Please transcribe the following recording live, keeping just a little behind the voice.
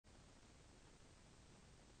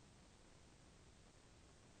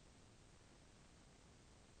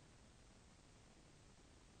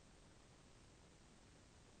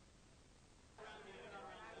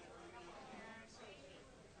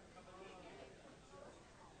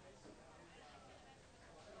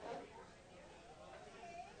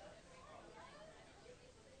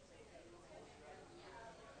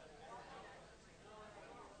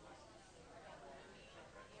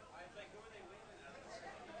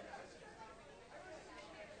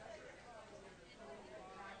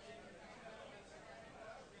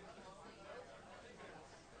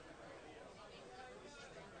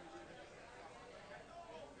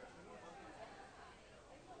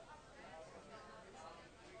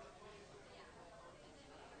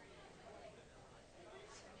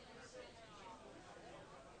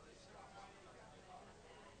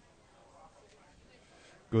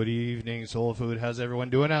Good evening, Soul Food. How's everyone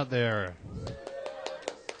doing out there?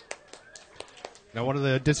 Now, one of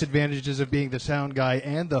the disadvantages of being the sound guy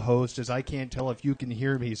and the host is I can't tell if you can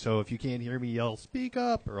hear me, so if you can't hear me, yell, speak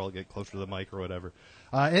up, or I'll get closer to the mic or whatever.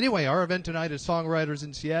 Anyway, our event tonight is Songwriters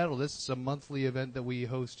in Seattle. This is a monthly event that we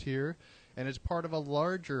host here, and it's part of a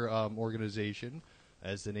larger organization.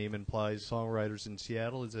 As the name implies, Songwriters in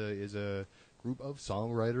Seattle is a group of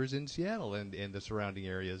songwriters in Seattle and the surrounding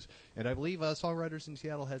areas. And I believe Songwriters in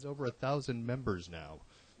Seattle has over 1,000 members now.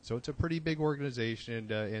 So it's a pretty big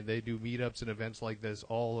organization, and they do meetups and events like this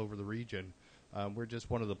all over the region. We're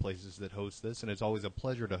just one of the places that host this, and it's always a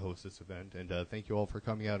pleasure to host this event. And thank you all for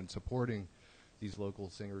coming out and supporting these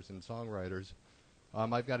local singers and songwriters.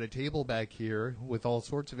 I've got a table back here with all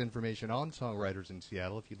sorts of information on Songwriters in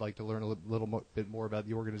Seattle. If you'd like to learn a little bit more about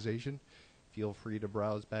the organization, feel free to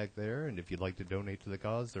browse back there. And if you'd like to donate to the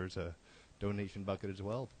cause, there's a donation bucket as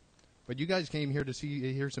well. But you guys came here to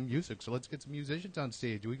hear some music, so let's get some musicians on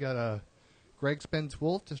stage. We got Greg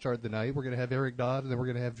Spence-Wolf to start the night. We're going to have Eric Dodd, and then we're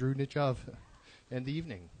going to have Drew Nitchov end the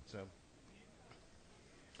evening. So,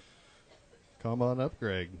 come on up,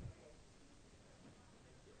 Greg.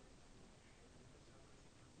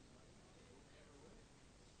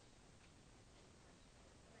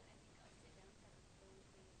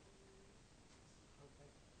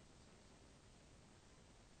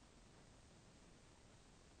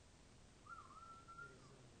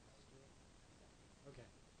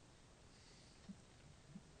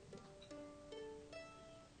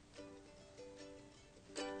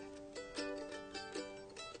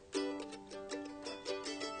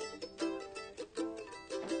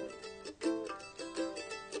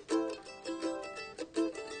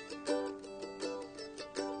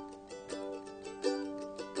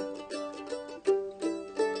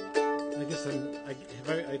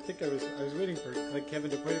 I was waiting for like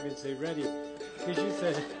Kevin to point at me and say ready, because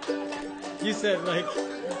you said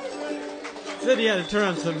he had to turn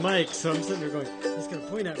on some mics, so I'm sitting there going, he's gonna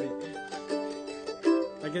point at me.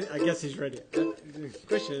 I guess he's ready.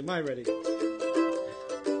 Question: am I ready?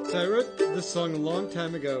 So I wrote this song a long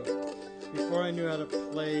time ago, before I knew how to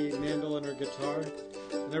play mandolin or guitar,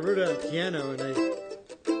 and I wrote it on piano, and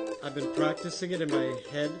I've been practicing it in my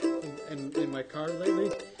head and in my car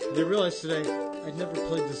lately, and I realized today I'd never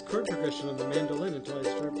played this chord progression on the mandolin until I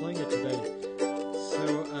started playing it today.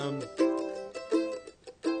 So,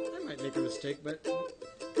 I might make a mistake, but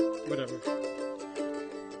whatever.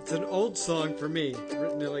 It's an old song for me,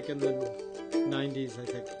 written like in the 90s, I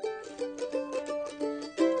think.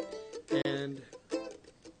 And,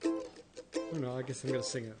 I don't know, I guess I'm going to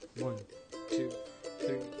sing it. 1, 2,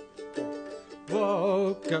 3, 4.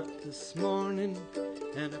 Woke up this morning,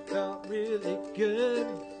 and I felt really good.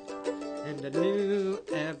 And I knew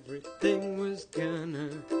everything was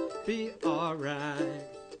gonna be alright.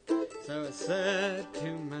 So I said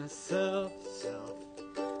to myself,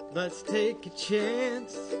 let's take a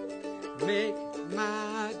chance, make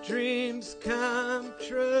my dreams come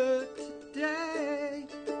true today.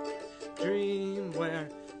 Dream where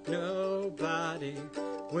nobody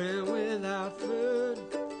went without food.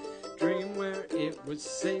 Dream where it was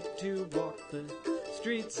safe to walk the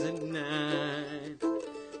streets at night.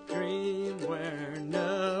 Dream where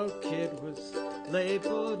no kid was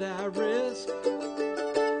labeled at risk.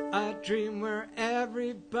 A dream where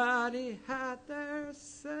everybody had their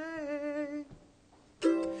say.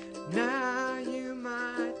 Now you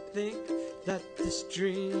might think that this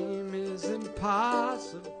dream is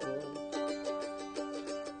impossible,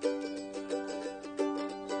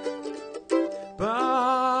 but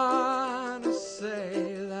I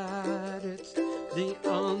say that it's the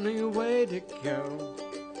only way to go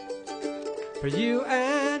for you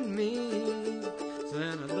and me. So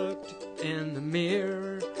then I looked in the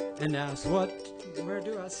mirror and asked, where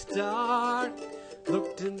do I start?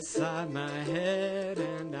 Looked inside my head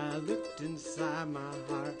and I looked inside my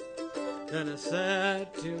heart. Then I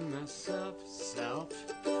said to myself,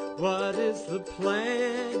 what is the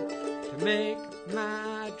plan to make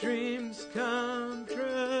my dreams come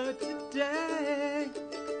true today?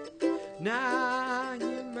 Now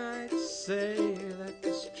you might say that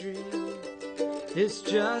this dream is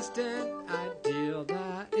just an ideal,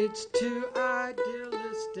 that it's too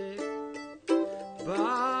idealistic, but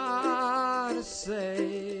I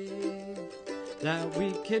say that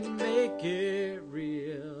we can make it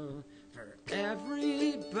real for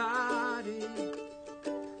everybody.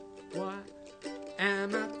 What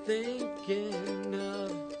am I thinking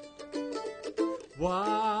of?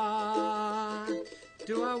 What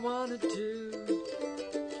do I want to do?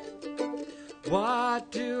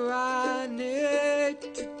 What do I need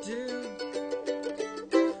to do?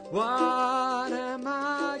 What am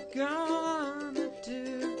I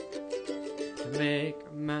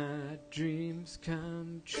my dreams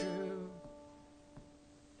come true.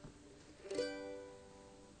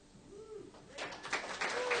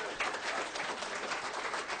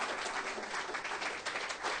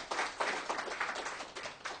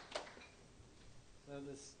 So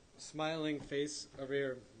this smiling face over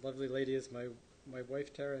here, lovely lady, is my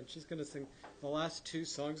wife Tara, and she's going to sing the last two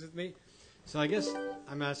songs with me. So I guess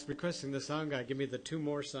I'm requesting the sound guy give me the two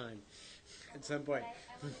more sign at some point.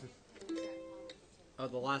 Oh,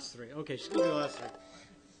 the last three. Okay, she's going to do the last three.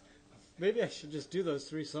 Maybe I should just do those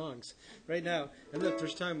three songs right now, and then if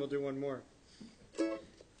there's time, we'll do one more.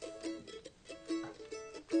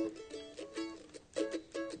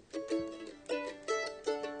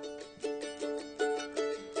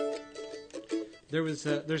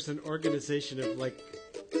 There's an organization of like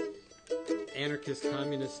anarchist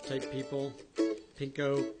communist type people,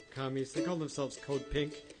 pinko communists. They call themselves Code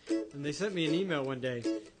Pink, and they sent me an email one day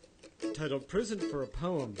titled "Prison for a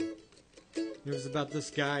Poem." It was about this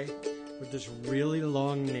guy with this really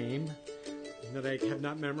long name that I have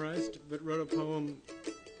not memorized, but wrote a poem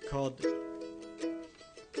called,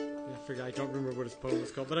 I don't remember what his poem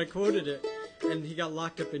was called, but I quoted it, and he got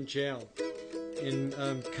locked up in jail in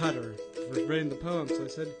Qatar for writing the poem. So I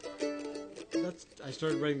said, I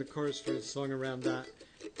started writing the chorus for his song around that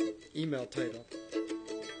email title.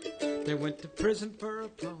 They went to prison for a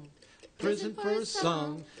poem, prison for a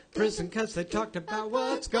song, prison 'cause they talked about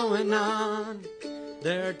what's going on.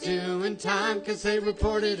 They're doing time 'cause they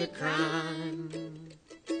reported a crime.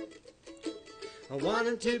 I want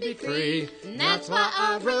them to be free, and that's why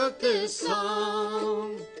I wrote this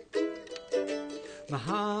song.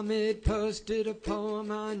 Muhammad posted a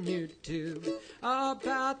poem on YouTube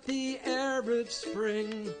about the Arab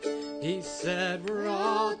Spring. He said we're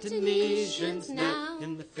all Tunisians now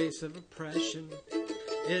in the face of oppression.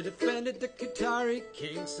 It offended the Qatari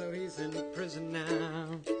king, so he's in prison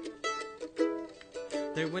now.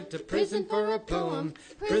 They went to prison for a poem,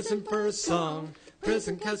 prison for a song,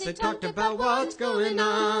 prison 'cause they talked about what's going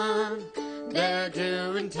on. They're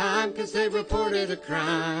doing time 'cause they reported a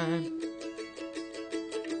crime.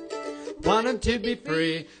 Want them to be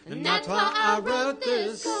free, and that's why I wrote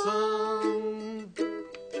this song.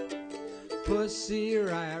 Pussy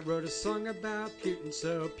Riot wrote a song about Putin,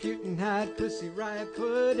 so Putin had Pussy Riot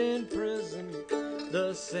put in prison.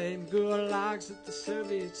 The same gulags that the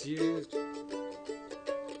Soviets used.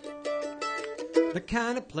 The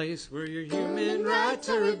kind of place where your human rights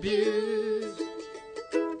are abused.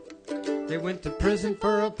 They went to prison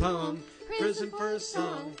for a poem, prison for a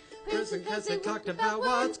song, prison 'cause they talked about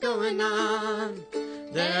what's going on.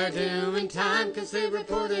 They're doing time 'cause they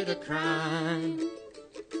reported a crime.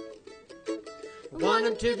 I want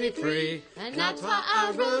them to be free, and that's why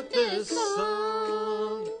I wrote this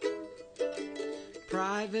song.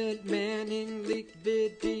 Private Manning leaked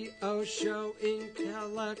video showing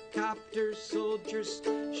helicopter soldiers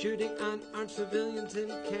shooting unarmed civilians and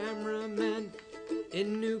cameramen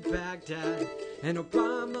in New Baghdad. And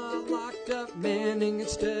Obama locked up Manning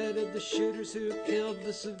instead of the shooters who killed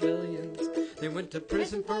the civilians. They went to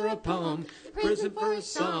prison for a poem, prison for a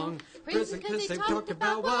song, prison 'cause they talked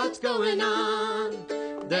about what's going on.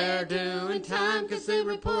 They're doing time 'cause they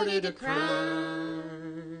reported a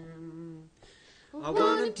crime. I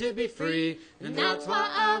want them to be free, and that's why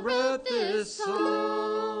I wrote this song.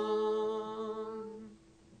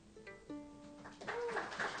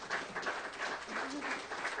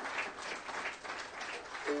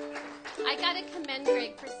 I gotta commend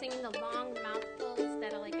Greg for singing the long mouthfuls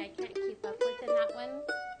that I can't keep up with in that one.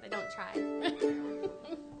 I don't try.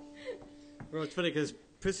 Well, it's funny because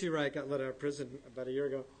Pussy Riot got let out of prison about a year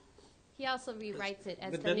ago. He also rewrites it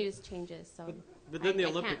as But the then- news changes, so but then the I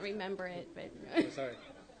Olympics. can't remember it. But Oh, sorry.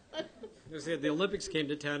 The Olympics came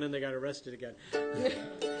to town and they got arrested again.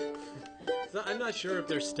 So I'm not sure if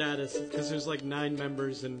their status, because there's like 9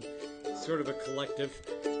 members and sort of a collective.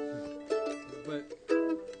 But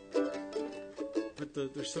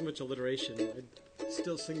there's so much alliteration. I'd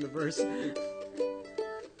still sing the verse. So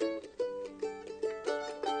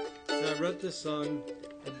I wrote this song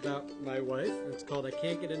about my wife. It's called "I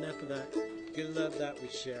Can't Get Enough of That Good Love That We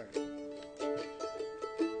Share."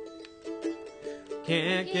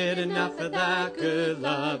 Can't get enough of that good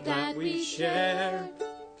love that we share.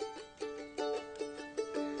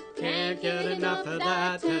 Can't get enough of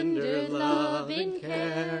that tender love and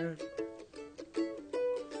care.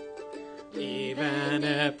 Even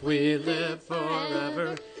if we live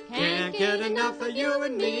forever, can't get enough of you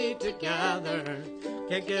and me together.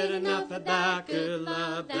 Can't get enough of that good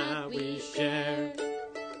love that we share.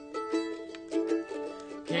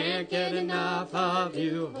 Can't get enough of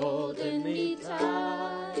you holding me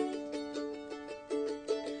tight.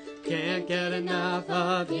 Can't get enough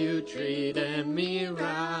of you treating me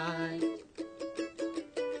right.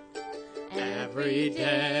 Every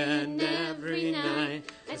day and every night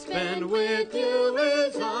I spend with you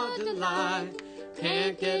is a delight.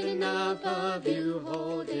 Can't get enough of you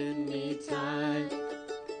holding me tight.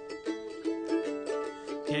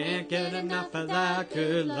 Can't get enough of that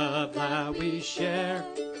good love that we share.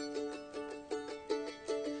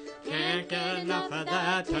 Can't get enough of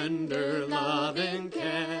that tender love and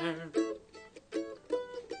care.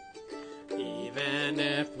 Even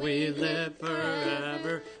if we live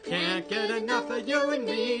forever, can't get enough of you and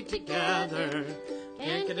me together.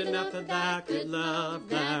 Can't get enough of that good love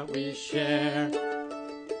that we share.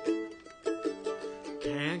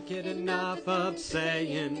 Can't get enough of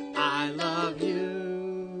saying I love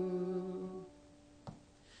you.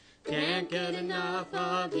 Can't get enough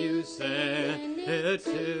of you saying it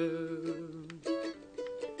too.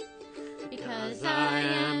 Because I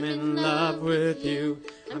am in love with you,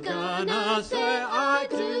 I'm gonna say I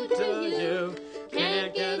do to you.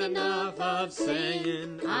 Can't get enough of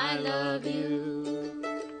saying I love you.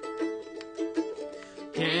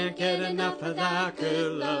 Can't get enough of that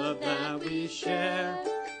good love that we share.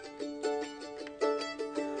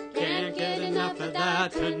 Can't get enough of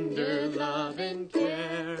that tender love and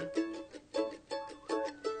care.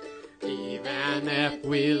 Even if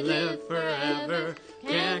we live forever,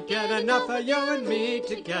 can't get enough of you and me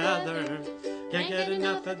together. Can't get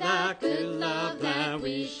enough of that good love that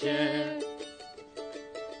we share.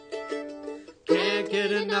 Can't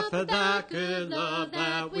get enough of that good love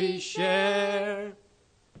that we share.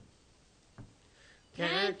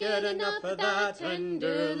 Can't get enough of that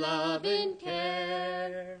tender love and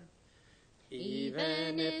care.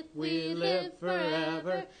 Even if we live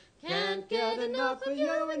forever, can't get enough of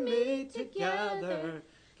you and me together.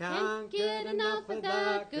 Can't get enough of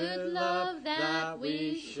that good love that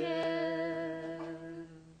we share.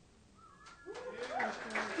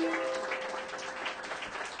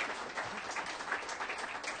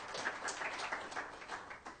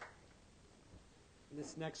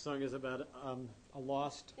 This next song is about a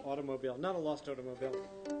lost automobile. Not a lost automobile,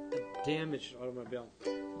 a damaged automobile.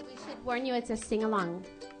 We should warn you, it's a sing-along.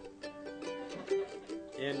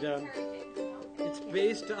 And it's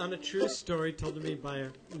based on a true story told to me by a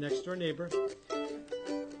next-door neighbor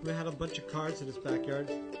who had a bunch of cars in his backyard,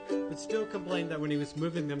 but still complained that when he was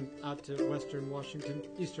moving them out to eastern Washington,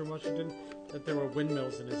 that there were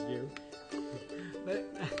windmills in his view. But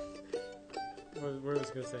what was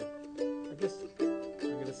I going to say? I guess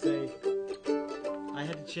I'm going to say I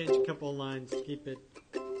had to change a couple of lines to keep it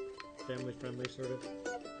family-friendly, sort of.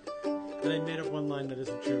 And I made up one line that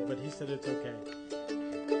isn't true, but he said it's okay.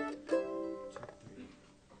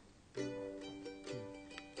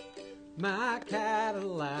 My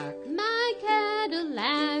Cadillac,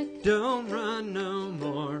 don't run no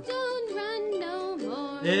more.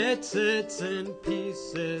 It sits in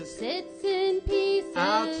pieces,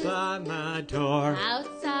 outside my door.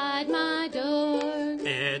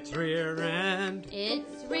 Its rear end,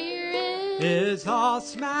 is all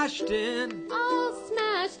smashed in.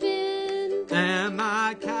 And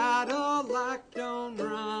my Cadillac don't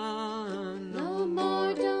run no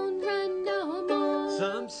more.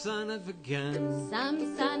 Some son of a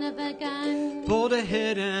gun pulled a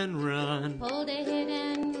hit and run.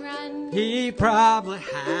 He probably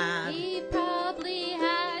had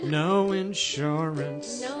no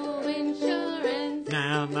insurance.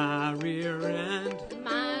 Now my rear end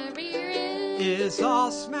is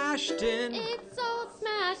all smashed in.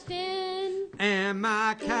 And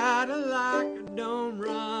my Cadillac don't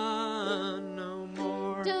run no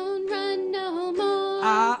more.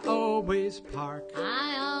 I always park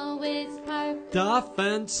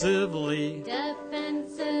defensively,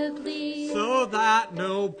 so that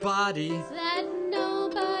nobody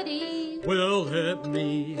will hit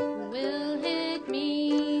me.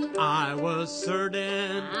 I was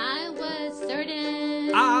certain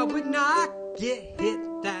I would not get hit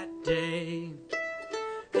that day.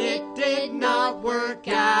 It did not work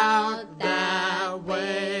out that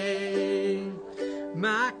way.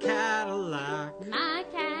 My Cadillac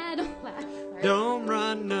don't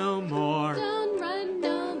run no more.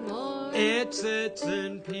 It sits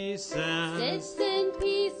in pieces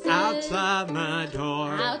outside my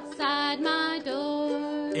door.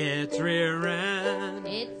 Its rear end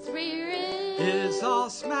is all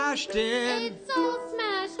smashed in.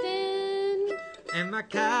 And my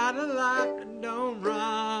Cadillac don't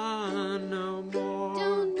run no more.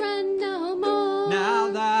 Now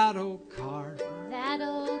that old car,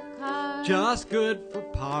 just good for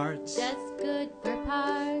parts.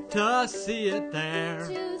 To see it there,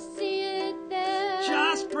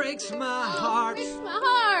 just breaks my Oh, heart. breaks my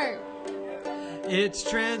heart. Its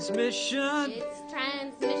transmission Its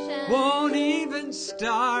transmission won't even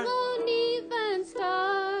start. won't even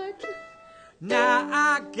start. Now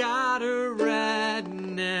I got a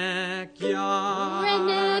redneck yard.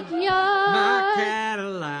 Redneck yard. My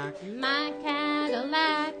Cadillac My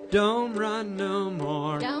Cadillac don't run no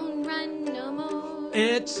more. don't run no more.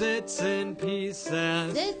 It sits in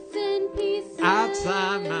pieces Sits in pieces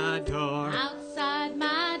outside my door. outside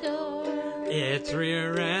my door. Its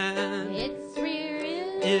rear end Its rear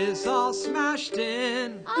end is all smashed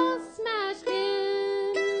in, all smashed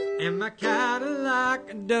in. and my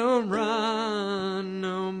Cadillac don't run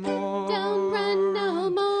no more. Don't run no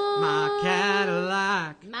more. My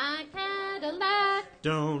Cadillac My Cadillac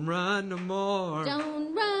don't run no more.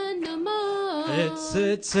 don't run no more. It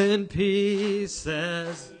sits in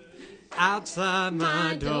pieces outside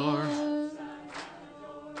my door.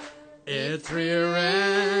 Its rear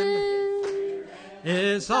end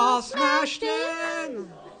is all smashed in,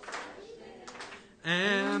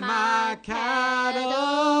 and my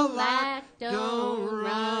Cadillac don't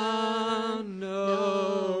run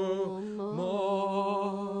no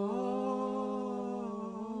more.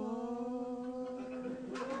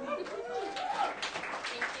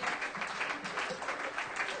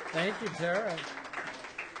 Thank you, Tara. Is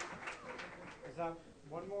that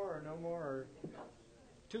one more or no more or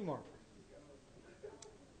two more?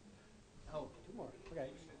 Oh, two more. Okay.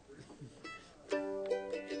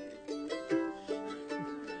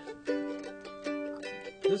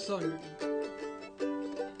 This song,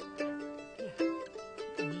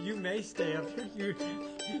 you may stay up here.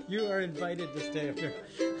 You are invited to stay up here.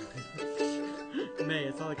 May,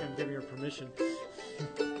 it's not like I'm giving her permission.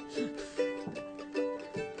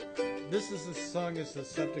 This is a song is the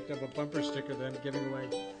subject of a bumper sticker that I'm giving away.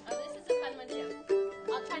 Oh, this is a fun one too.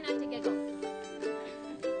 I'll try not to giggle.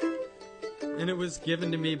 And it was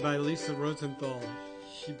given to me by Lisa Rosenthal.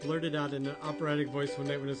 She blurted out in an operatic voice one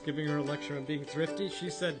night when I was giving her a lecture on being thrifty.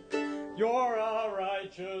 She said, "You're a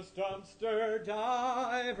righteous dumpster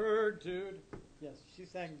diver, dude." Yes, she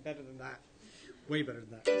sang better than that. Way better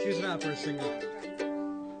than that. She was an opera singer.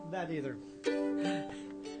 That either.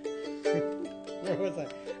 Where was I?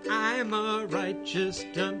 I'm a righteous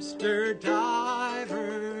dumpster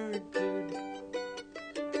diver, dude.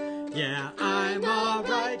 Yeah, I'm a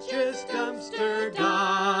righteous dumpster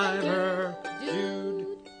diver, dude.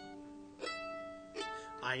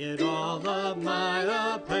 I get all of my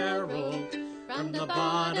apparel from the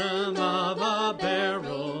bottom of a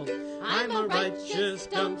barrel. I'm a righteous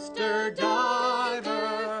dumpster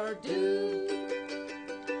diver, dude.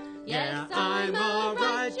 Yeah, I'm a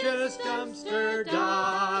righteous dumpster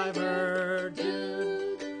diver,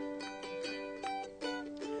 dude.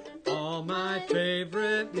 All my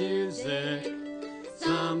favorite music,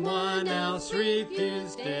 someone else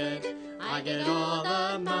refused it. I get all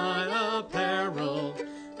of my apparel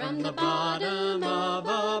from the bottom of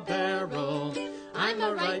a barrel. I'm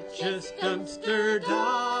a righteous dumpster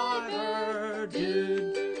diver,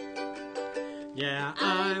 dude. Yeah,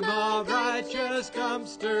 I'm a righteous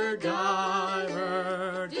dumpster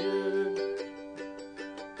diver, dude.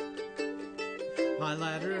 My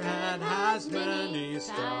letterhead has many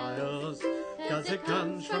styles, 'cause it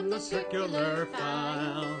comes from the circular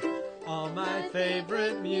file. All my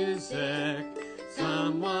favorite music,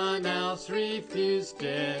 someone else refused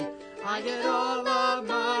it. I get all of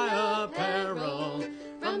my apparel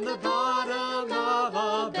from the bottom of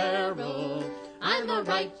a barrel. I'm a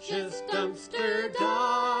righteous dumpster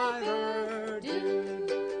diver,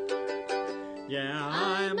 dude. Yeah,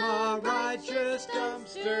 I'm a righteous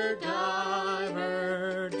dumpster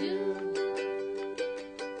diver, dude.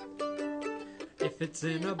 If it's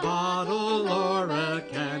in a bottle or a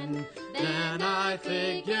can, then I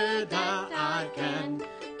figure that I can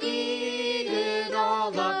eat it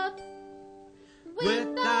all up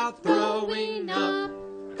without throwing up.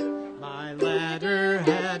 My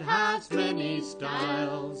letterhead has many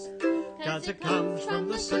styles, 'cause it comes from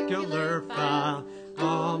the circular file.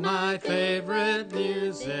 All my favorite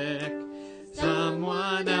music,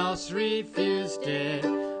 someone else refused it.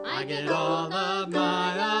 I get all of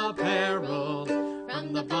my apparel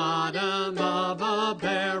from the bottom of a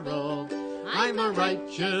barrel. I'm a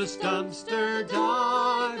righteous dumpster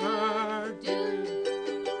diver, dude.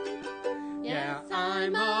 Yeah,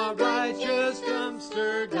 I'm a righteous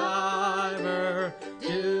dumpster diver,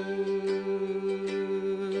 dude.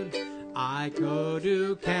 I go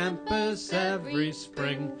to campus every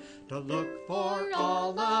spring to look for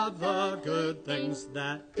all of the good things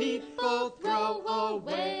that people throw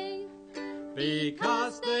away,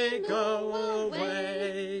 because they go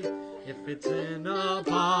away. If it's in a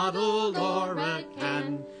bottle or a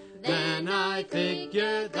can, then I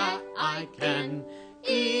figure that I can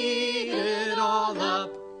eat it all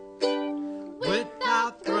up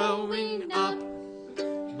without throwing up.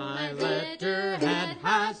 My letterhead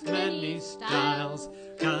has many styles,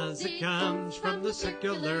 'cause it comes from the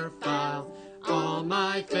circular file. All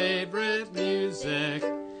my favorite music,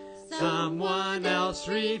 someone else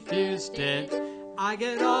refused it. I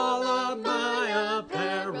get all of my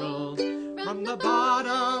apparel from the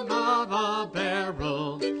bottom of a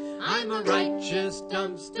barrel. I'm a righteous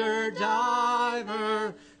dumpster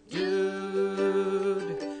diver,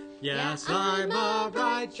 dude. Yes, I'm a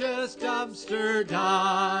righteous dumpster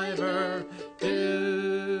diver,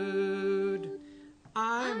 dude.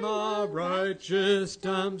 I'm a righteous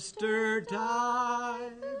dumpster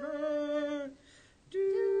diver,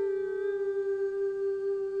 dude.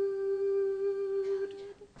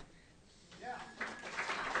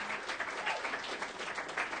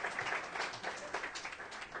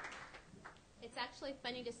 It's actually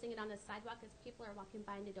funny to sing it on the sidewalk as people are walking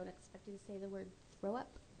by and they don't expect you to say the word throw up.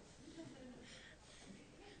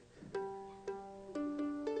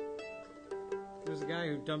 There was a guy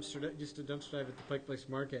who used to dumpster dive at the Pike Place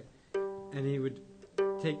Market, and he would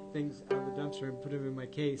take things out of the dumpster and put them in my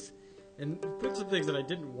case, and put some things that I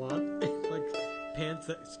didn't want, like pants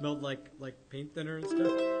that smelled like paint thinner and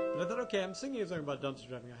stuff. But I thought, okay, I'm singing a song about dumpster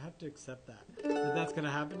diving. I have to accept that's going to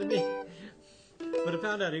happen to me. But I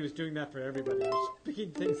found out he was doing that for everybody. He was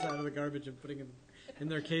picking things out of the garbage and putting them in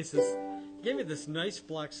their cases. He gave me this nice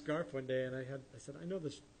black scarf one day, and I said, I know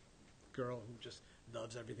this girl who just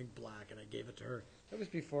loves everything black, and I gave it to her. That was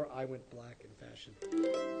before I went black in fashion.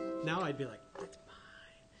 Now I'd be like, that's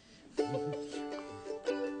mine.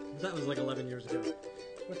 That was like 11 years ago.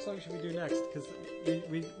 What song should we do next? Because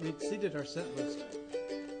we exceeded our set list.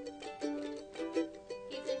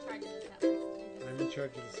 He's in charge of the set list. I'm in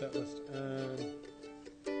charge of the set list.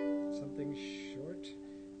 Something short.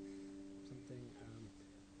 Something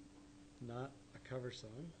not a cover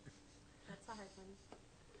song. That's a hard one.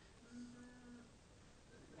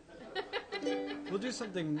 We'll do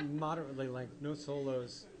something moderately length, no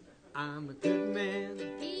solos. I'm a good man,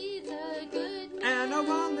 He's a good man. and I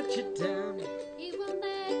won't let you down. He won't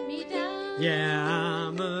let me down. Yeah,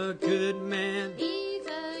 I'm a good man. He's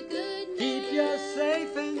a good man. Keep you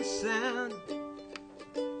safe and sound.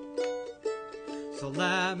 So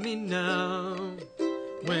let me know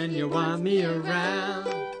when you want me around.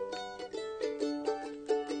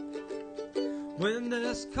 When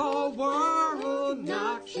this cold world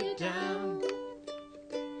knocks you down,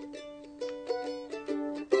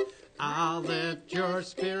 I'll lift your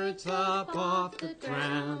spirits up off the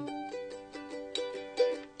ground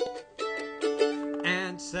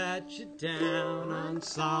and set you down on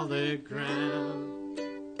solid ground.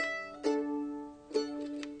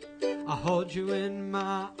 I'll hold you in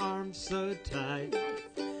my arms so tight,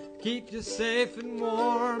 keep you safe and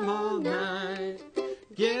warm all night,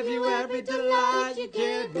 give you every delight you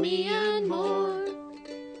give me and more.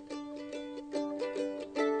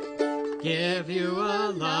 Give you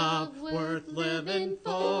a love worth living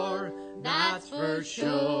for, that's for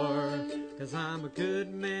sure. 'Cause I'm a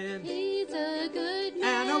good man, He's a good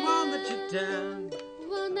man. and I won't let you down.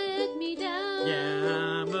 Won't let me down.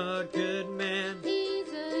 Yeah, I'm a good man. He's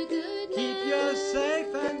a good man. Keep you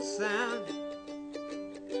safe and sound.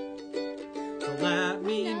 So let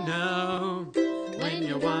me know when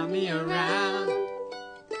you want me around.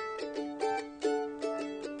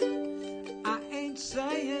 I ain't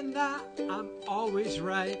saying that I'm always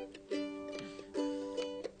right,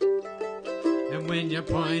 and when you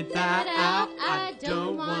point that out, I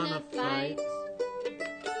don't wanna fight.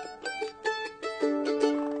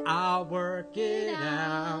 I'll work it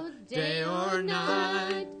out day or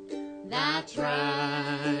night. That's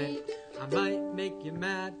right. I might make you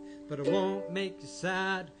mad, but it won't make you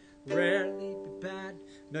sad. Rarely be bad,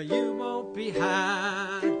 no, you won't be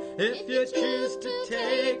had if you choose to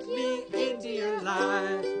take me into your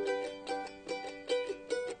life.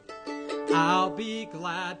 I'll be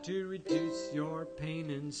glad to reduce your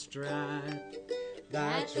pain and strife.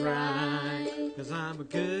 That's right, 'cause I'm a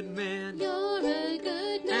good man, You're a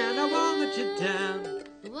good man. and I won't let you down.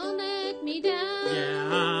 Won't let me down. Yeah,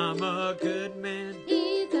 I'm a good man.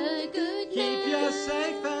 He's a good Keep man. you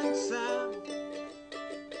safe and sound.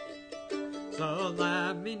 So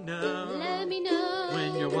let me know Let me know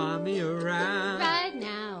when you want me around. right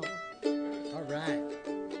now. All right.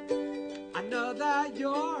 I know that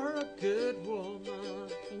you're a good woman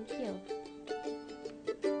Thank you.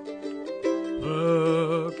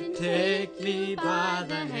 who can take me by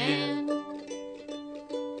the hand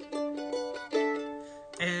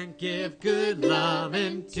and give good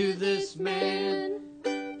loving to this man.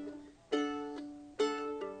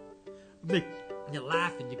 Make you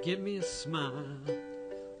laugh and you give me a smile.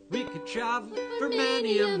 We could travel for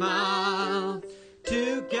many a mile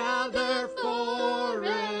together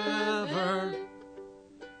forever.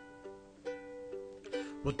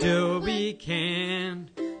 We'll do what we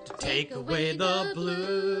can to take away the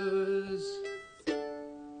blues.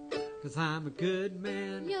 'Cause I'm a good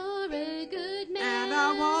man. You're a good man. And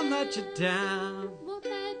I won't let you down. Won't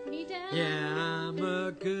let me down. Yeah, I'm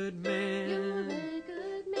a good You're man. a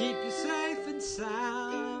good man. Keep you safe and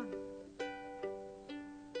sound.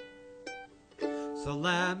 So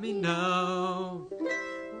let me know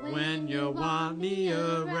when you want me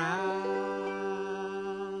around.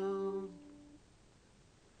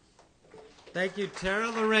 Thank you, Tara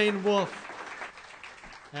Lorraine Wolf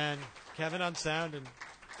and Kevin on sound, and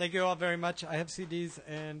thank you all very much. I have CDs,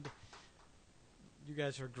 and you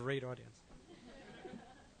guys are a great audience.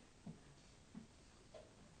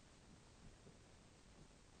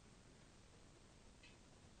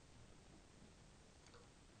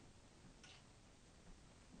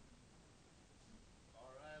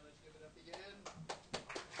 All right, let's give it up again.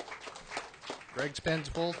 Greg's pen's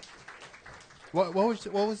full. What was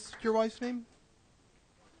your wife's name?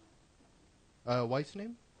 Wife's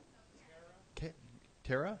name?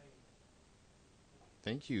 Tara.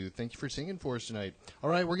 Thank you for singing for us tonight. All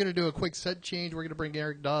right, we're going to do a quick set change. We're going to bring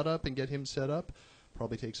Eric Dodd up and get him set up.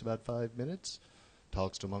 Probably takes about 5 minutes.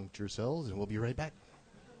 Talks amongst yourselves, and we'll be right back.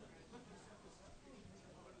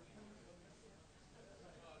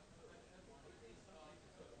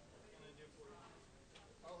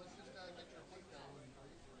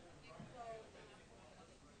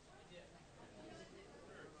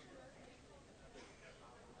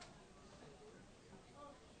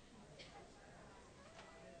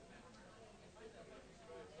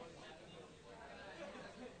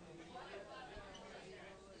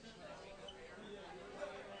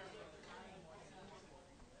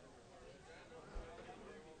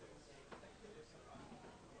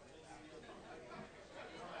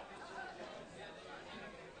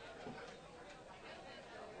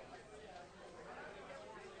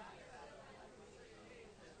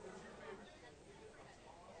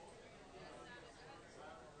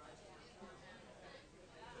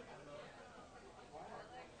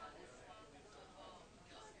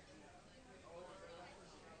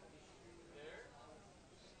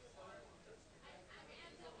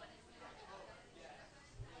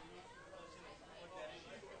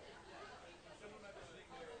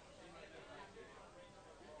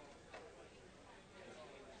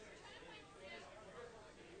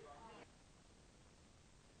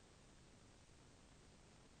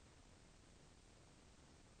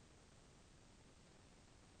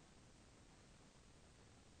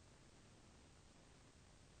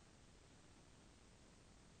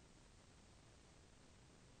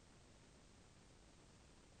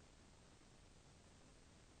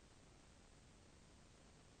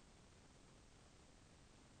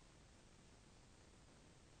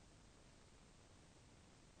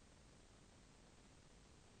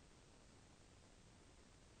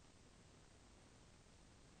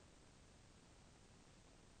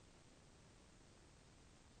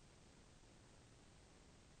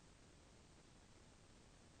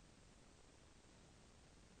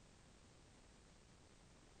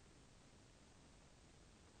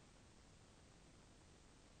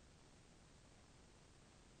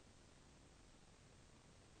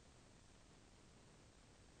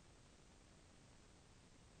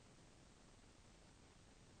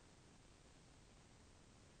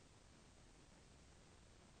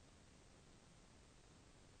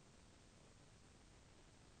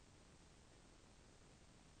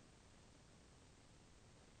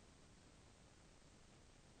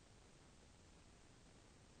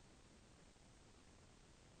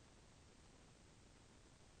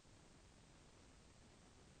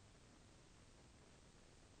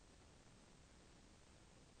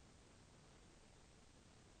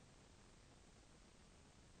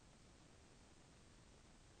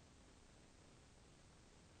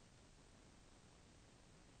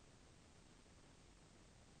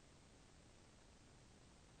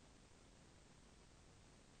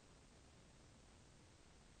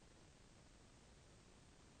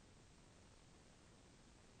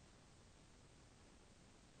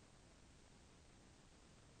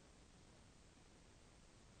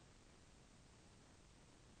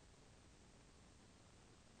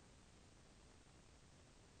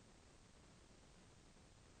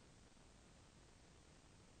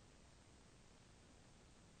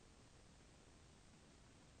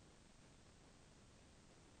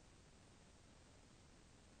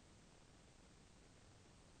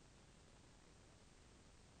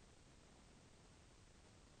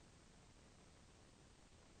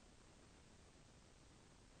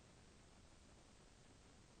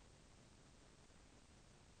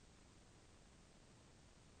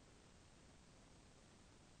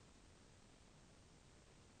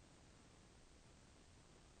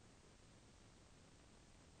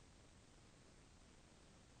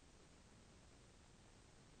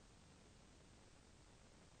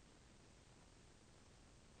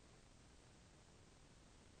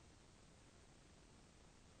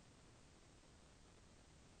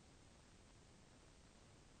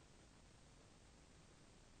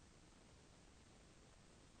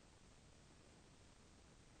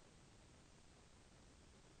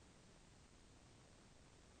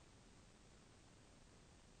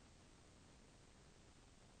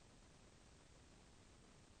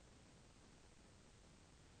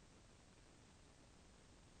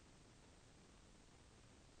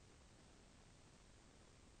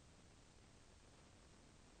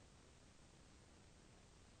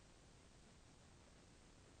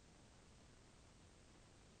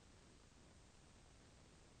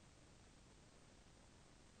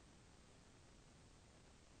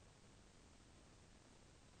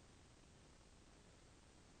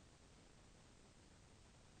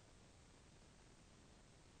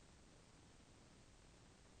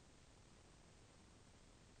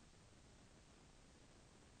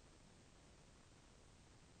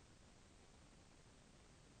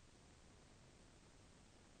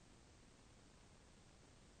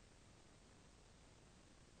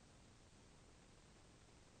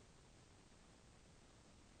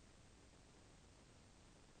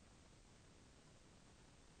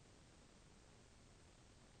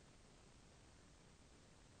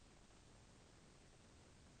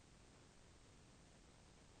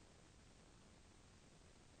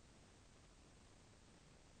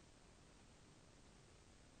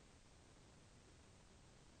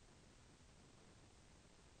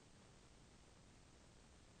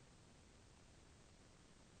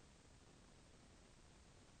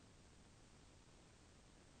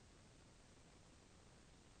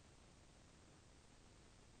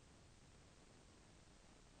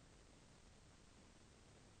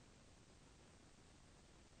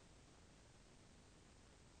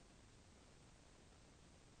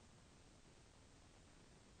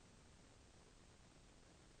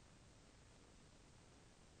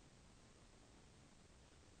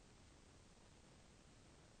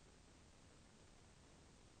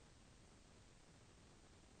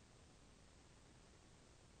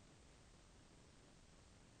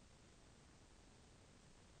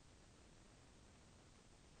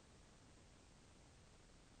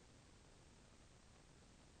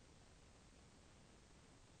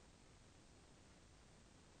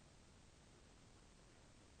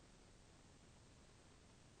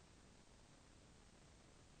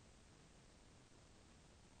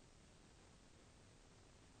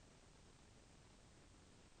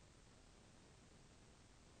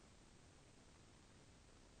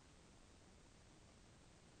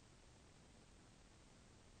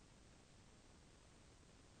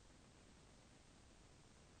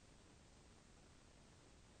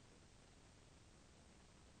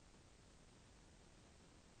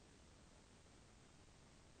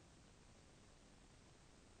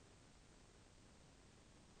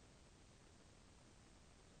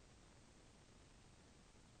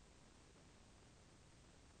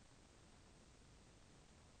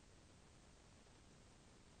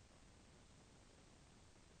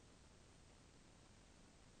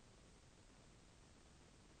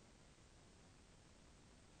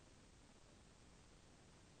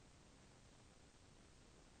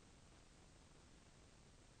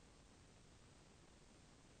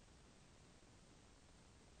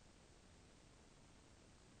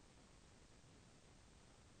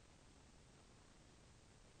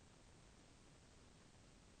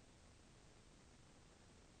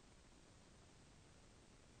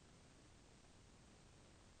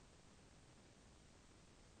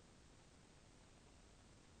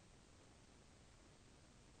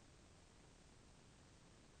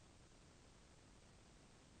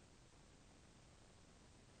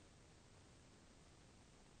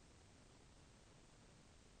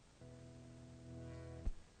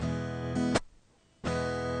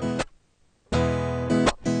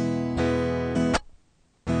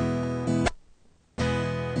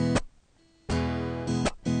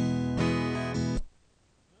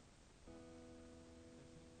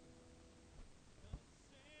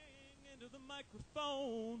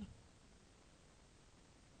 microphone,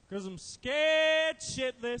 'cause I'm scared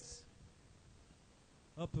shitless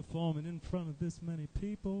of performing in front of this many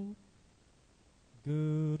people.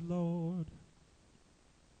 Good Lord.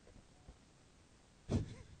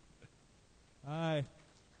 Hi.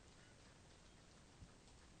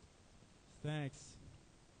 Thanks.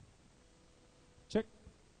 Check.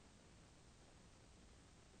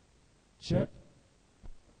 Check.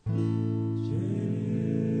 Check.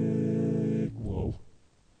 Whoa.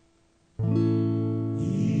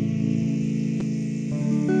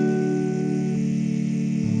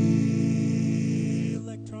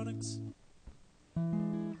 Electronics.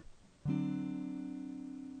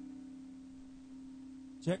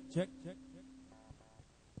 Check, check, check, check.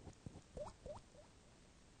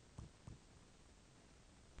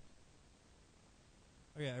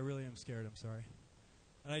 Okay, I really am scared. I'm sorry.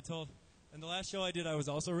 And the last show I did, I was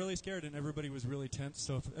also really scared, and everybody was really tense.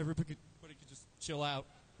 So if everybody could just chill out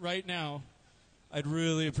right now, I'd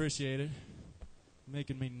really appreciate it.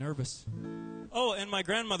 Making me nervous. Oh, and my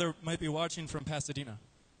grandmother might be watching from Pasadena,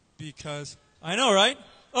 because I know, right?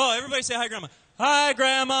 Oh, everybody say hi, Grandma. Hi,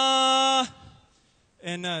 Grandma.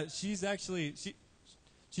 And she's actually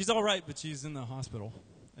she's all right, but she's in the hospital,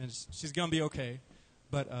 and she's gonna be okay.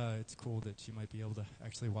 But it's cool that she might be able to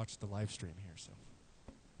actually watch the live stream here. So,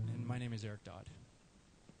 and my name is Eric Dodd.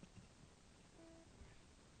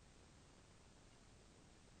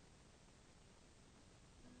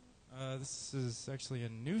 This is actually a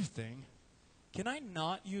new thing. Can I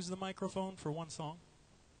not use the microphone for one song?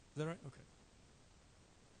 Is that right? Okay.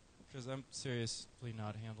 Because I'm seriously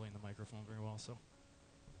not handling the microphone very well, so.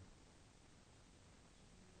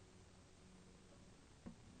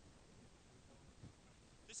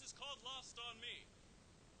 This is called Lost on Me.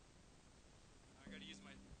 I gotta use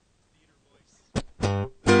my theater voice.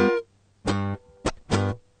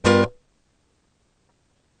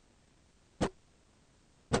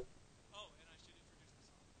 Oh, and I should introduce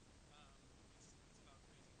the song. It's about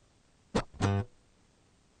crazy.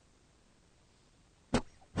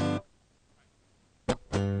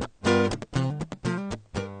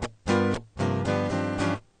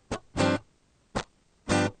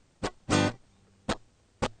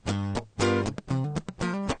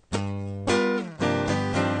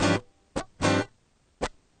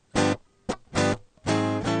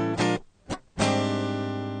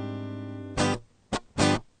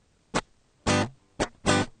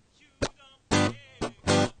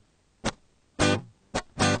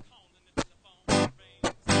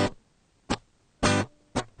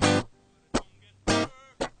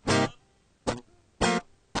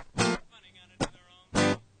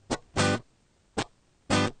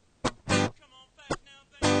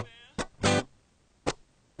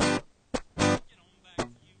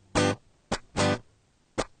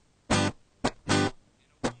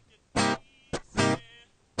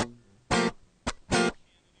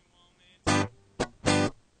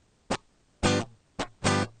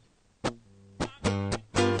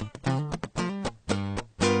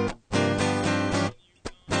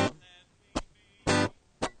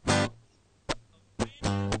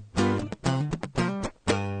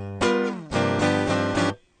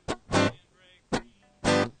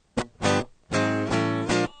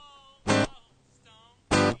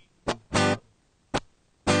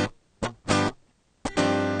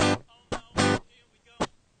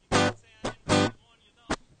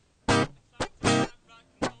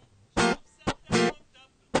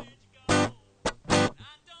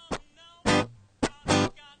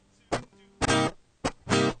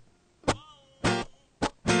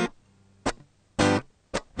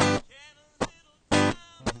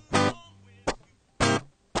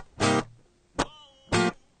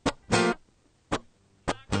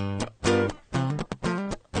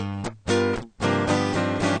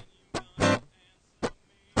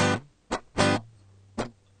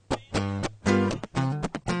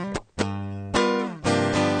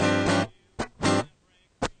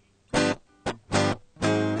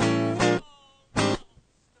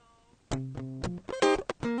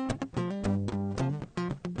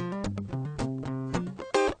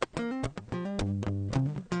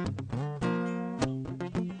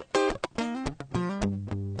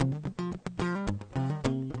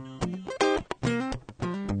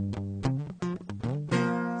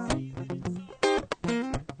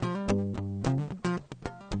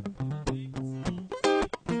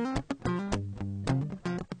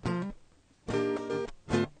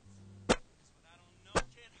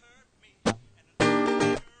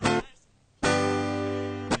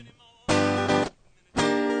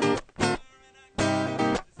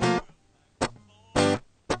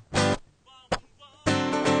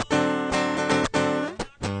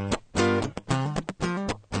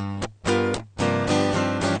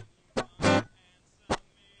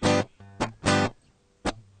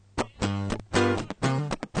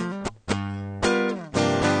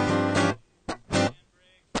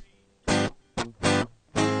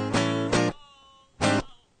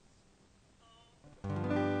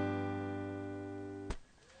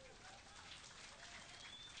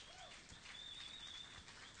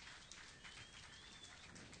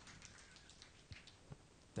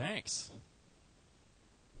 Thanks.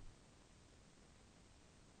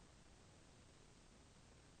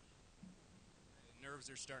 The nerves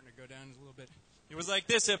are starting to go down a little bit. It was like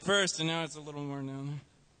this at first, and now it's a little more down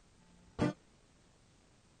there.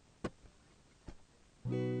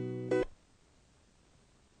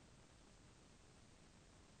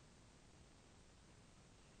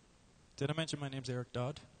 Did I mention my name's Eric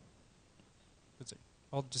Dodd? Let's see.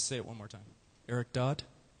 I'll just say it one more time. Eric Dodd.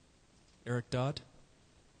 Eric Dodd.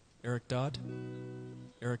 Eric Dodd.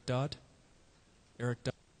 Eric Dodd. Eric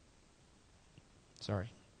Dodd. Sorry.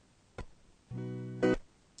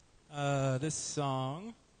 This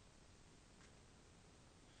song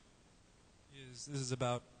is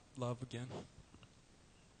about love again.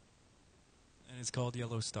 And it's called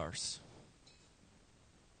Yellow Stars.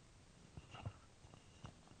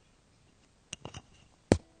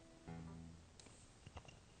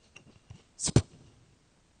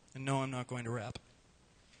 And no, I'm not going to rap.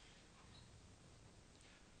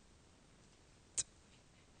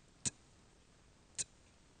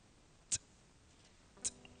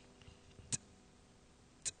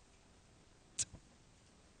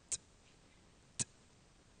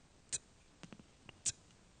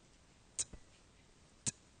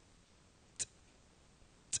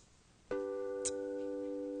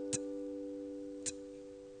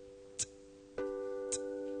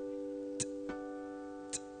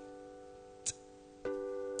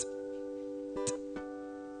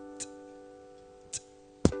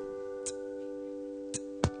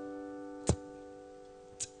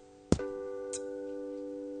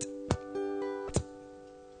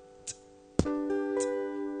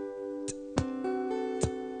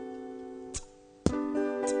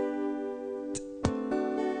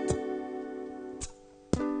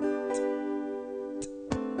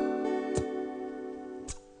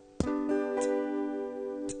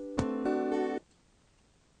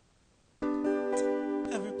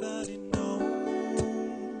 Everybody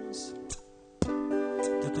knows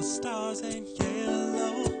that the stars ain't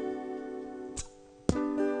yellow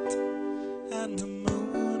and the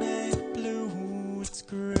moon ain't blue, it's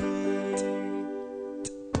gray.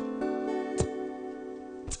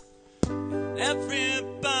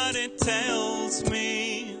 Everybody tells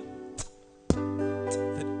me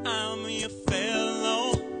that I'm your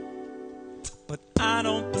fellow, but I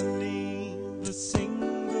don't believe a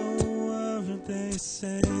single word they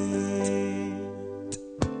say.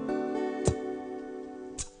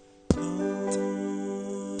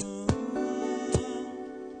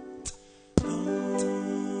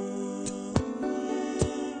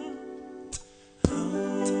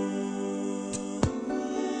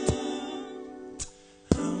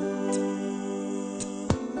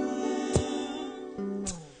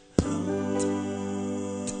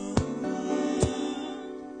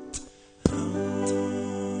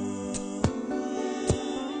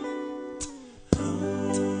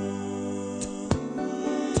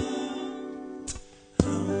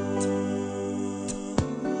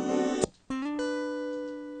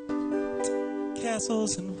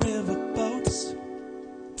 Castles and riverboats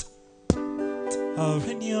are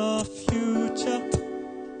in your future.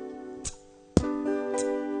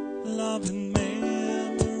 Love and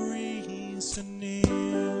memories are near.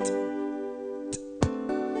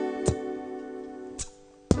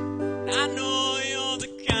 I know you're the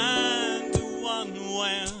kind of one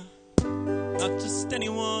where not just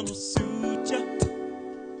anyone will suit you,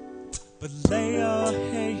 but lay your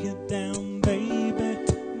head down, baby.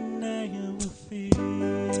 Never fear.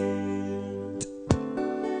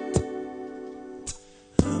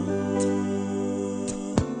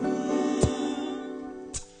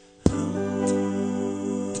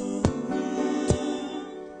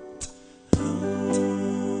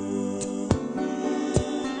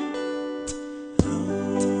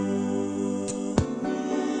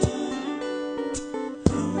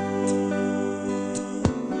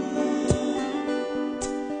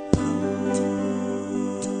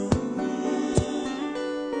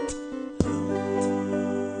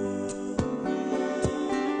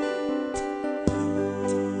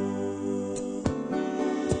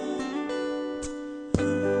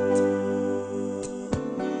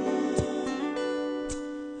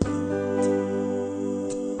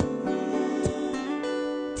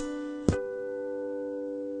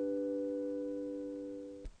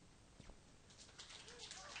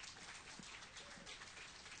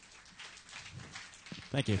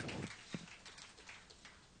 Thank you.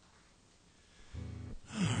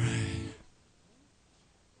 All right.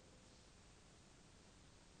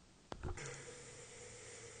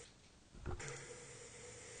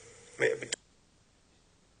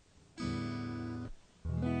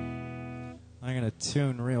 I'm going to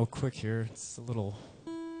tune real quick here. It's a little...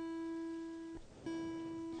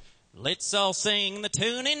 Let's all sing the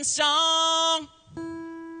tuning song.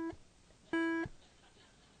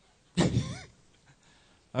 It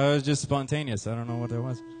was just spontaneous. I don't know what that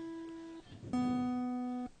was.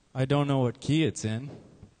 I don't know what key it's in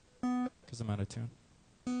because I'm out of tune.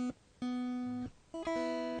 I'm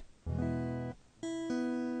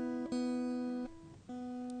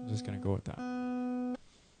just going to go with that.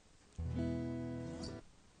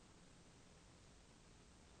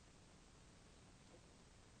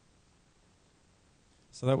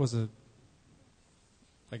 So that was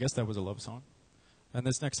I guess that was a love song. And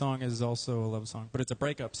this next song is also a love song, but it's a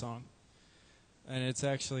breakup song. And it's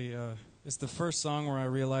actually, it's the first song where I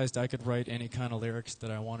realized I could write any kind of lyrics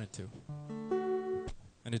that I wanted to.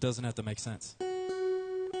 And it doesn't have to make sense.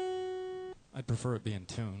 I'd prefer it be in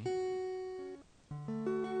tune.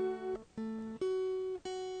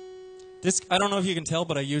 I don't know if you can tell,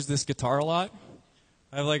 but I use this guitar a lot.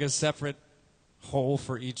 I have like a separate hole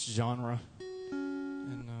for each genre.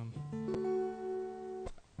 And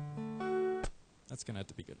that's going to have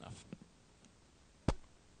to be good enough.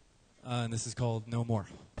 And this is called No More.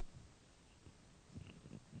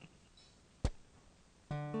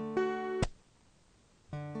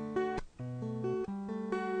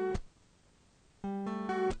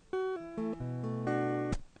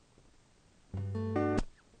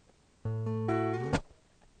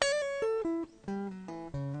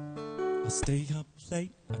 I stay up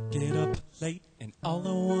late, I get up late, and all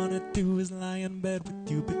I wanna do is lie in bed with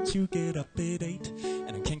you, but you get up at 8,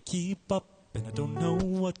 and I can't keep up, and I don't know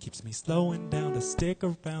what keeps me slowing down to stick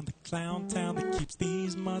around the clown town that keeps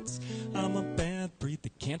these mutts. I'm a bad breed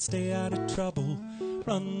that can't stay out of trouble.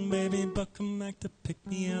 Run, baby, but come back to pick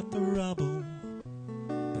me out the rubble.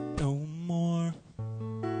 But no more.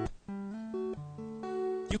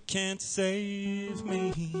 You can't save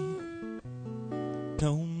me.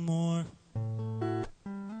 No more.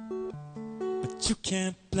 But you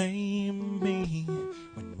can't blame me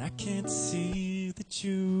when I can't see that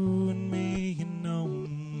you and me are no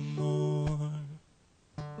more.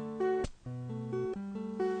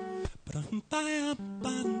 But I'm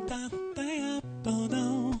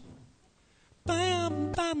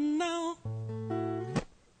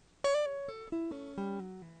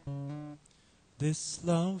this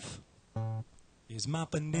love is my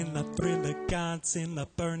vanilla thriller, Godzilla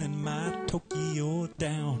burning my Tokyo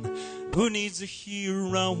down. Who needs a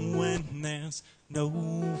hero when there's no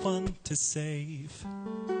one to save?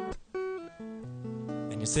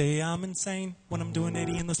 And you say I'm insane when I'm doing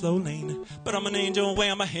 80 in the slow lane, but I'm an angel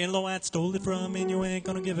wearing my halo hat, stole it from and you ain't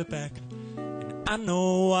gonna give it back. And I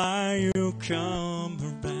know why you come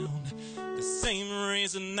around, the same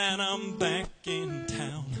reason that I'm back in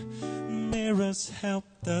town. Mirrors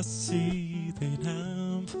helped us see that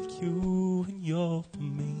I'm for you and you're for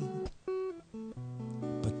me.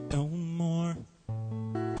 But no more.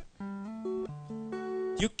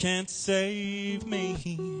 You can't save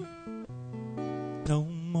me. No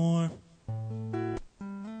more.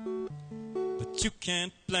 But you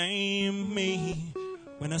can't blame me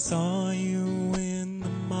when I saw you in the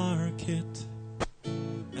market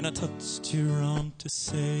and I touched your arm to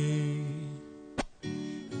say,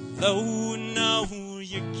 though no,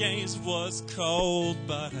 your gaze was cold,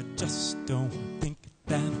 but I just don't think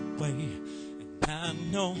that way. And I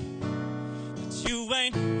know that you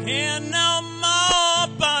ain't here no more,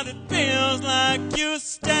 but it feels like you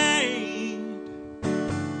stayed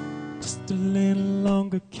just a little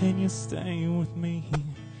longer. Can you stay with me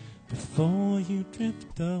before you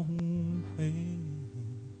drift away?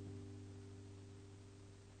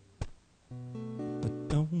 But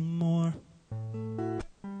no more.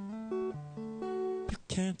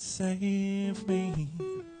 Can't save me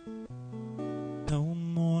no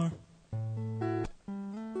more.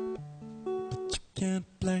 But you can't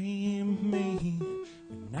blame me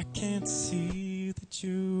when I can't see that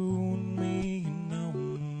you and me no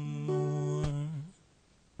more.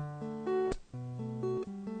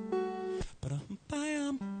 But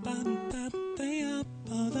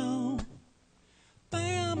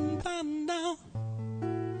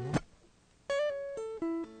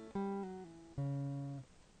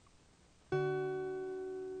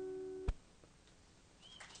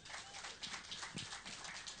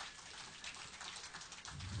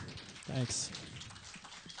thanks.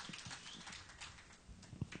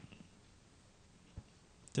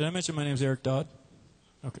 Did I mention my name's Eric Dodd?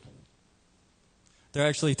 Okay. There are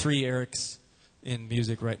actually 3 Erics in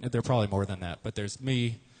music right now. There are probably more than that, but there's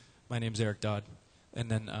me. My name's Eric Dodd.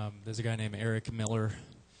 And then there's a guy named Eric Miller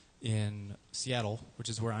in Seattle, which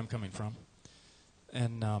is where I'm coming from.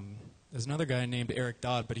 And There's another guy named Eric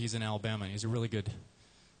Dodd, but he's in Alabama, and he's a really good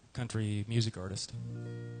country music artist.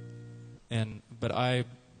 But I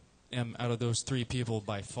am, out of those three people,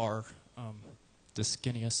 by far the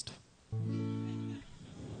skinniest.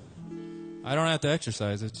 I don't have to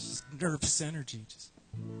exercise. It's just nervous energy.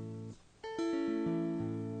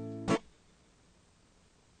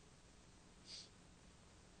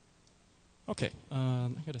 Okay, I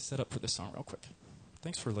got to set up for this song real quick.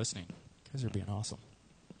 Thanks for listening. You guys are being awesome.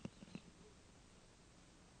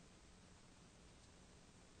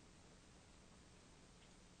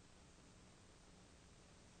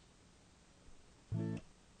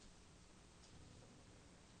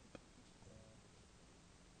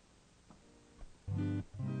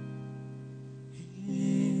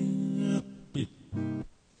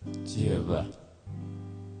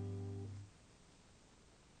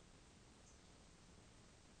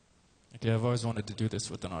 Okay, I've always wanted to do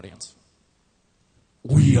this with an audience.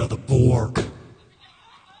 We are the Borg.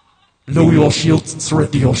 Lower your shields and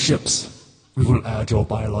surrender your ships. We will add your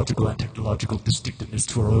biological and technological distinctiveness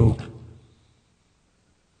to our own.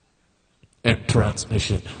 End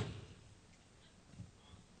transmission.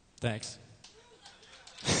 Thanks.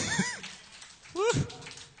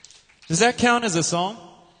 Does that count as a song?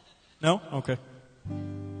 No? Okay.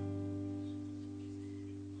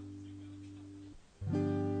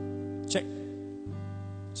 Check.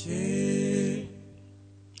 Check.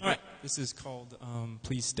 All right. This is called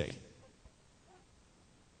Please Stay.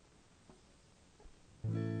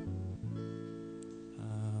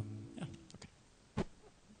 Yeah. Okay.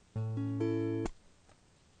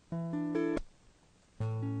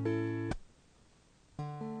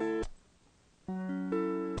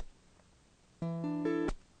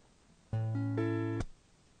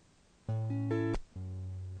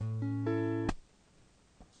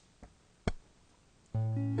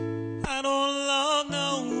 I don't love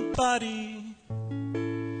nobody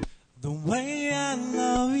the way I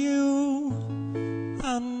love you.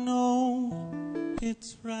 I know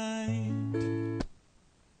it's right.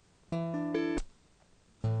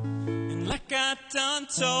 And like I done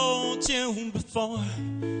told you before,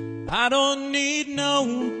 I don't need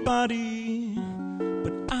nobody,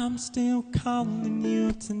 but I'm still calling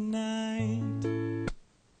you tonight.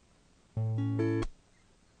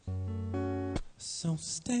 So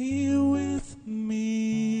stay with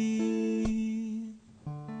me,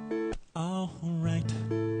 all right.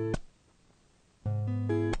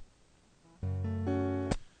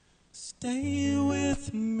 Stay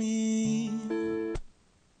with me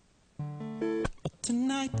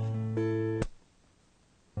tonight.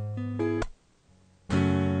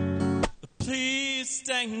 Please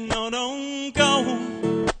stay, no, don't go,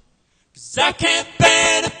 'cause I can't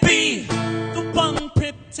bear to be the one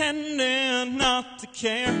pretending not to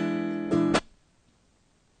care.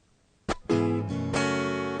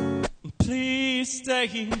 Please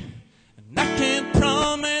stay, and I can't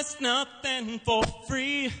promise nothing for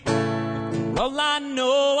free. Well, I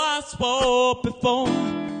know I swore before,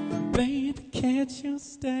 baby, can't you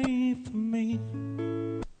stay for me?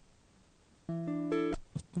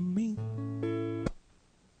 For me.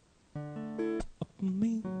 For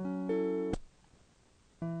me.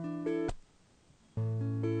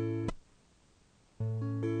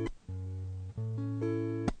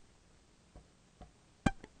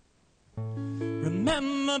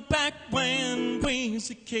 Remember back when we was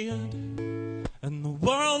a kid, and the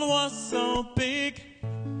world was so big,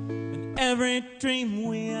 and every dream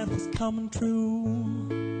we had was coming true.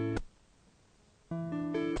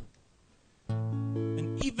 And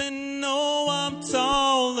even though I'm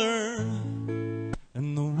taller,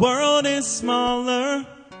 and the world is smaller,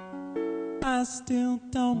 I still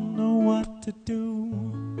don't know what to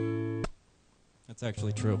do. That's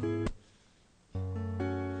actually true.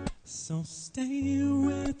 So stay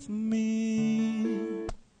with me,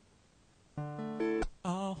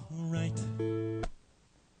 all right.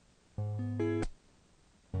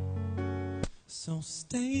 So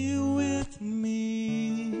stay with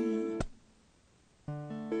me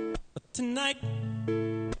tonight.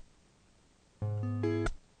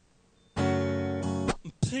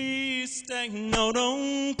 Please stay, no,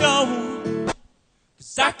 don't go,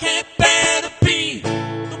 'cause I can't bear to be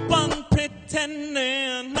the one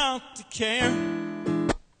pretending not to care.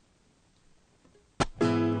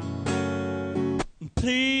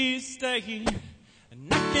 Please stay,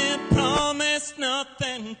 and I can't promise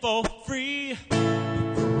nothing for free.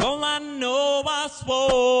 For all I know, I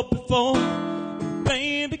swore before,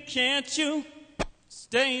 baby, can't you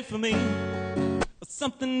stay for me?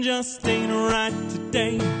 Something just ain't right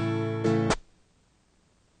today.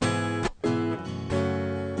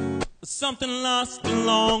 something lost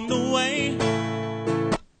along the way.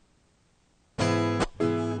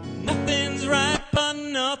 Nothing's right, but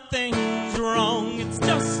nothing's wrong. It's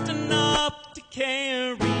just enough to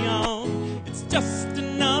carry on. It's just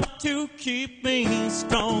enough to keep me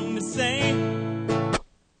strong to say,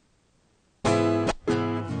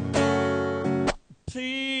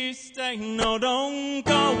 please stay, no, don't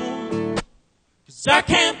go. 'Cause I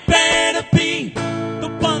can't bear to be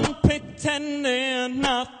the one pretending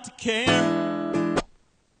not to care.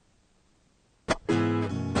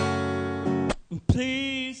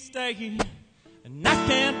 Please stay, and I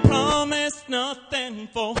can't promise nothing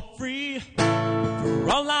for free.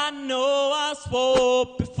 For all I know, I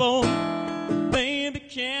swore before, baby,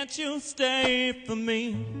 can't you stay for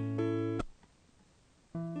me?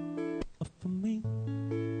 For me.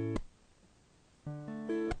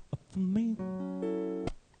 For me.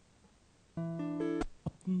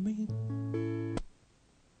 For me.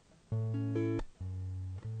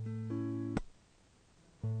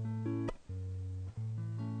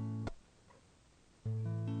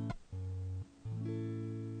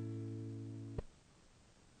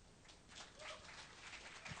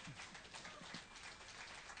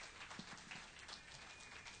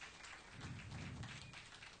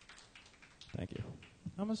 Thank you.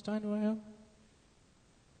 How much time do I have?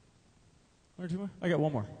 One or two more? I got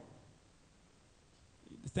one more.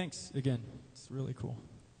 Thanks again. It's really cool.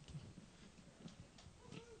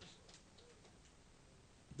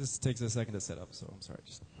 This takes a second to set up, so I'm sorry.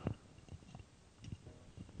 Just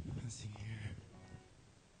let's see here.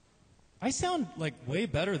 I sound like way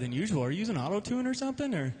better than usual. Are you using auto-tune or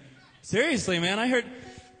something? Or seriously, man? I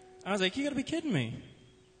was like, you gotta be kidding me.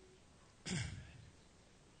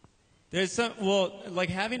 There's some, well, like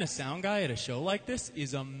having a sound guy at a show like this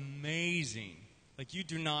is amazing. Like you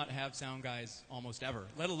do not have sound guys almost ever,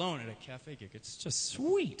 let alone at a cafe gig. It's just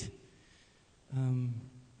sweet. I'm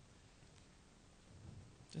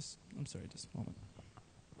sorry, just a moment.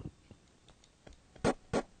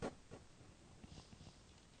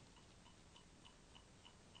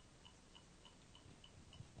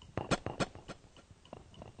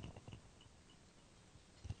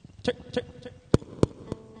 Check.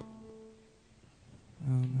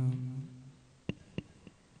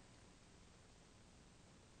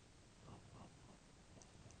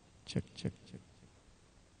 Check.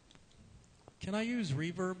 Can I use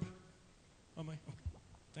reverb on my? Okay,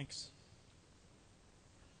 thanks.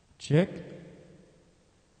 Check.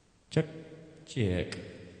 Checkity.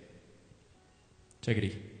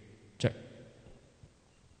 Check.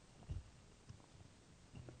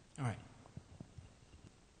 All right.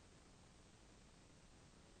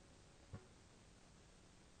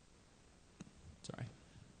 Sorry.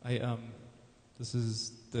 This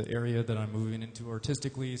is the area that I'm moving into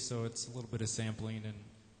artistically, so it's a little bit of sampling and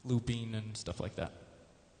looping and stuff like that.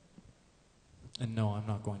 And no, I'm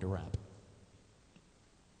not going to rap.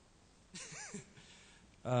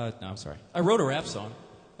 No, I'm sorry. I wrote a rap song,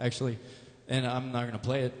 actually, and I'm not going to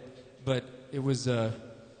play it, but it wasn't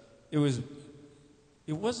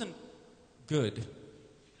good.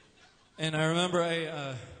 And I remember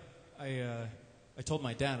I told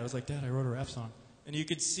my dad, I was like, Dad, I wrote a rap song. And you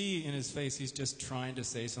could see in his face, he's just trying to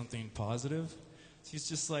say something positive. So he's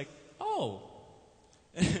just like, oh.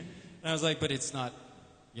 And I was like, but it's not,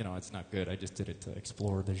 it's not good. I just did it to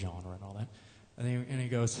explore the genre and all that. And he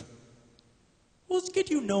goes, well, it's good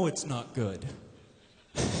it's not good.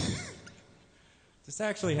 This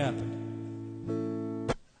actually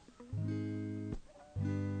happened.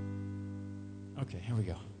 Okay, here we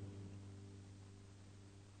go.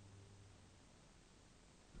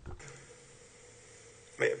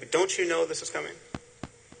 But don't you know this is coming?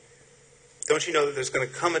 Don't you know that there's going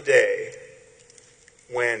to come a day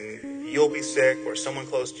when you'll be sick or someone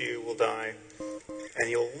close to you will die,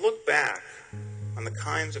 and you'll look back on the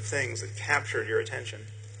kinds of things that captured your attention,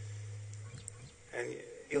 and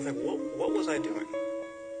you'll think, what was I doing?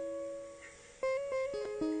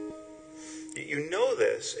 You know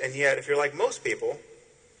this, and yet if you're like most people,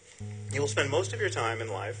 you will spend most of your time in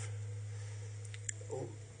life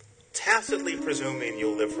tacitly presuming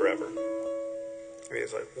you'll live forever. I mean,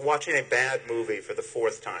 it's like watching a bad movie for the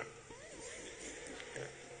fourth time.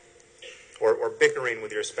 Or bickering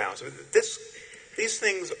with your spouse. I mean, these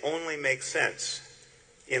things only make sense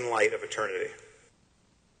in light of eternity.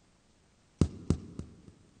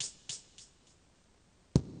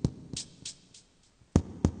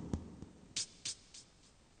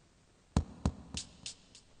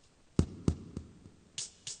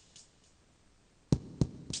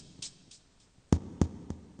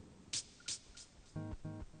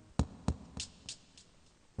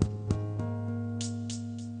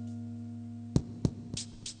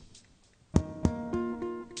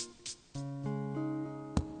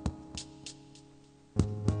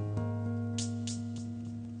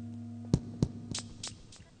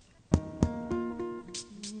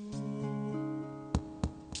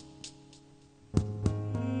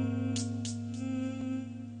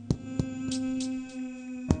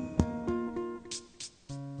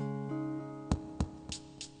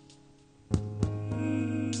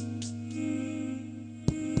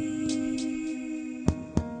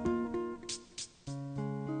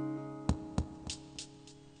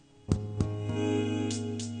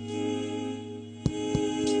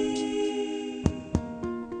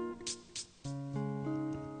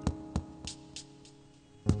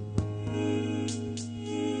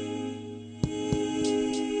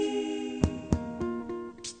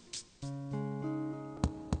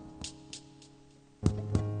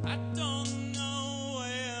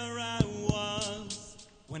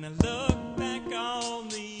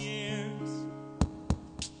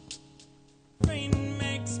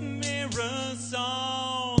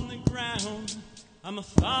 I'ma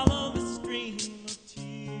follow the stream of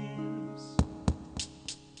tears,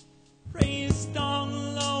 raised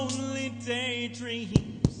on lonely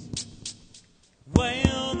daydreams,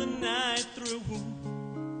 wail the night through.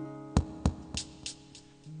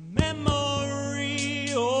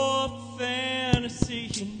 Memory or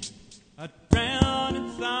fantasy, I drown in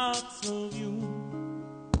thoughts of you.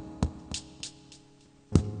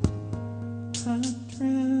 I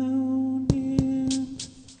drown in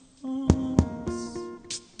thoughts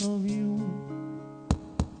of you.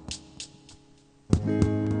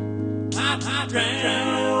 I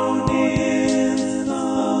drown in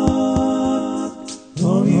thoughts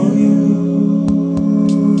of you.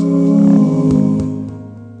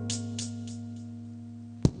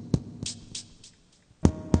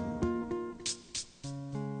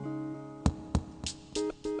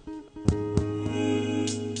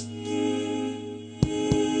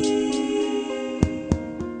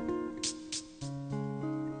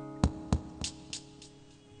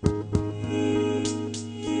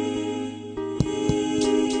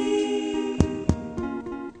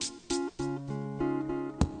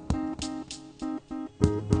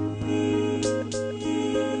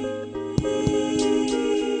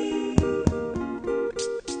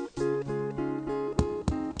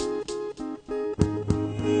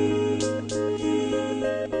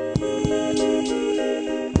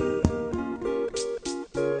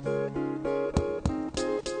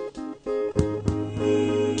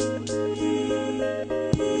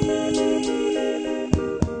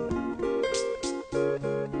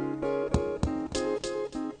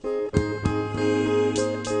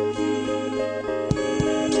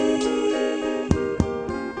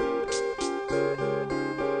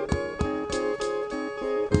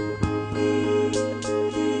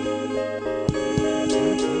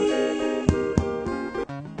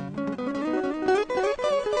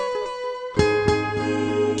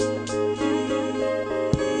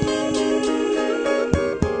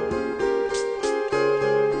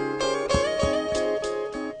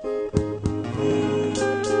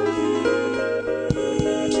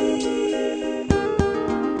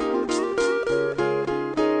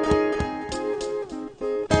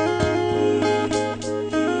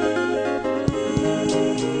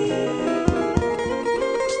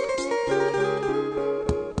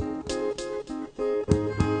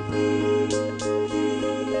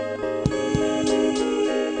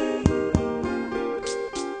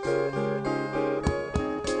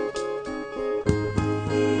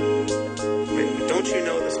 Don't you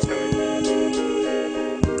know this is coming?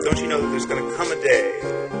 Don't you know that there's going to come a day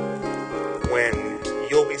when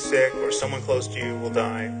you'll be sick or someone close to you will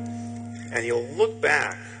die, and you'll look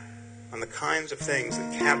back on the kinds of things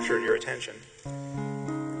that captured your attention,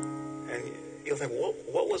 and you'll think,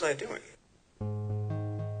 what was I doing?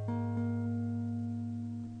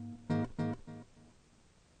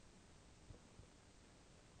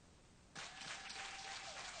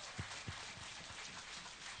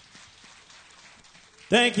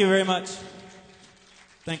 Thank you very much.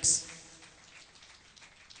 Thanks.